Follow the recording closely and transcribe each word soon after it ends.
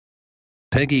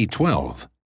Peggy 12.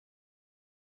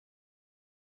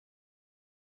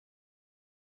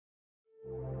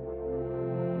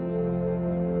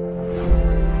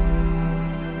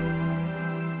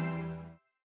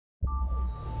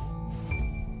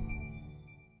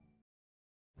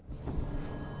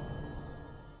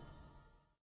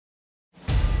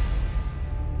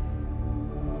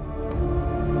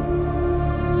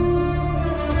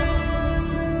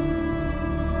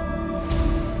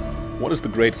 What is the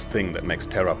greatest thing that makes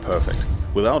TERA perfect?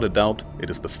 Without a doubt, it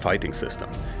is the fighting system.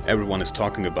 Everyone is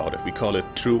talking about it. We call it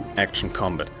true action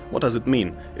combat. What does it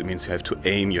mean? It means you have to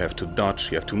aim, you have to dodge,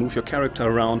 you have to move your character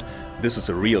around. This is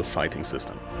a real fighting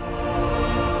system.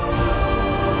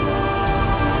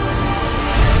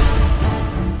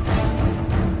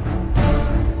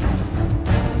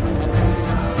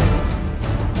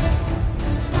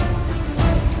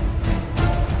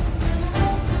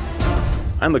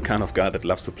 I'm the kind of guy that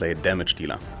loves to play a damage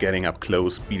dealer, getting up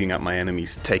close, beating up my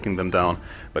enemies, taking them down.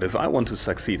 But if I want to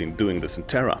succeed in doing this in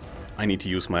TERA, I need to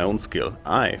use my own skill.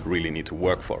 I really need to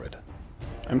work for it.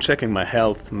 I'm checking my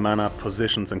health, mana,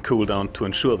 positions and cooldown to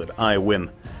ensure that I win.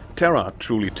 TERA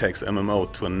truly takes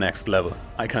MMO to a next level.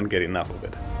 I can't get enough of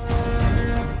it.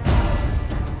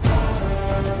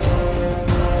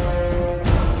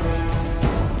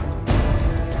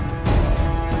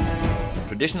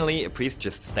 Traditionally, a priest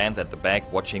just stands at the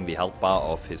back watching the health bar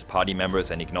of his party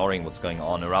members and ignoring what's going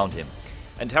on around him.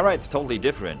 In TERA it's totally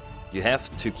different. You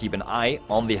have to keep an eye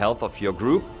on the health of your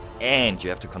group and you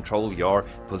have to control your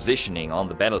positioning on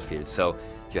the battlefield. So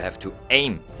you have to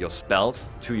aim your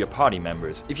spells to your party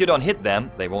members. If you don't hit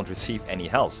them, they won't receive any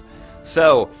health.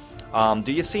 So,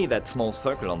 do you see that small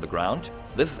circle on the ground?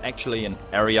 This is actually an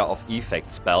area of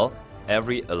effect spell.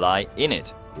 Every ally in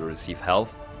it will receive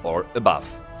health or a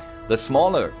buff. The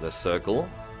smaller the circle,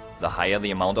 the higher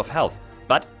the amount of health,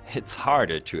 but it's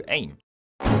harder to aim.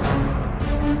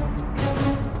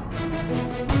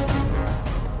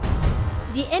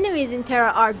 The enemies in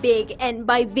TERA are big, and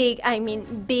by big I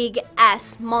mean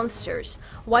big-ass monsters.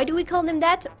 Why do we call them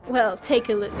that? Well, take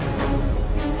a look.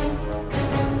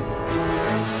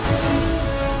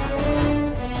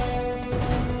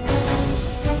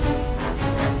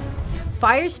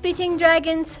 Fire-spitting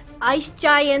dragons, ice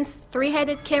giants,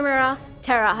 three-headed chimera,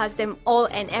 TERA has them all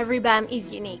and every BAM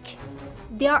is unique.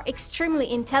 They are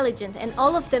extremely intelligent and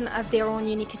all of them have their own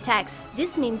unique attacks.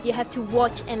 This means you have to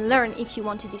watch and learn if you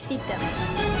want to defeat them.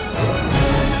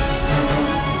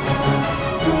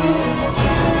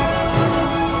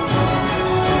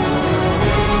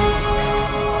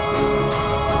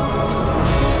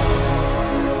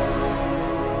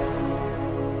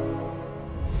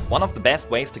 One of the best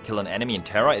ways to kill an enemy in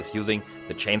TERA is using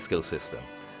the chain skill system.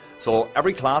 So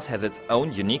every class has its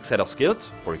own unique set of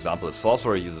skills. For example, a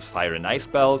sorcerer uses fire and ice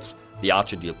spells, the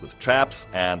archer deals with traps,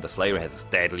 and the slayer has his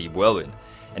deadly whirlwind.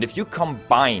 And if you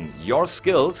combine your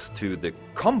skills to the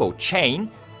combo chain,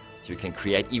 you can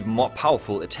create even more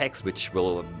powerful attacks which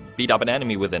will beat up an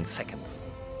enemy within seconds.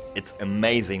 It's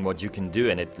amazing what you can do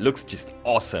and it looks just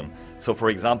awesome. So for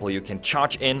example, you can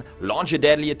charge in, launch a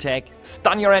deadly attack,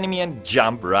 stun your enemy and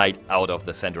jump right out of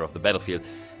the center of the battlefield.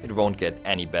 It won't get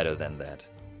any better than that.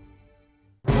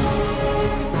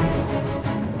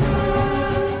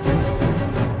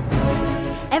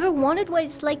 Ever wondered what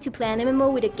it's like to play an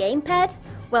MMO with a gamepad?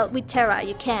 Well, with TERA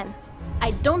you can. I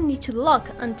don't need to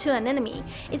lock onto an enemy.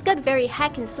 It's got very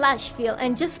hack and slash feel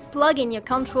and just plug in your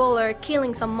controller,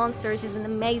 killing some monsters is an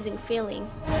amazing feeling.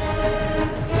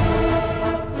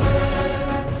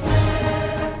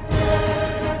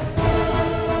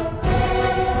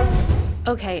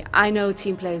 Okay, I know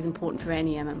team play is important for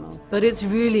any MMO, but it's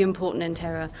really important in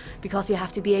TERA because you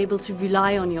have to be able to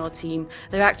rely on your team,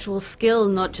 their actual skill,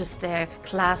 not just their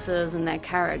classes and their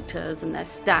characters and their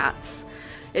stats.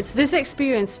 It's this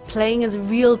experience playing as a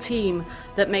real team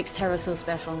that makes TERA so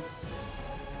special.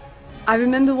 I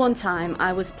remember one time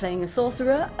I was playing a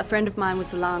sorcerer, a friend of mine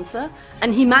was a lancer,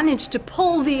 and he managed to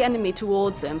pull the enemy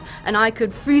towards him and I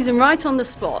could freeze him right on the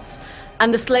spot.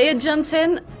 And the slayer jumped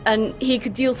in and he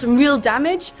could deal some real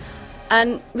damage.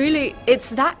 And really,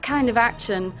 it's that kind of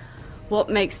action what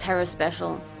makes TERA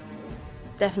special.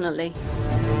 Definitely.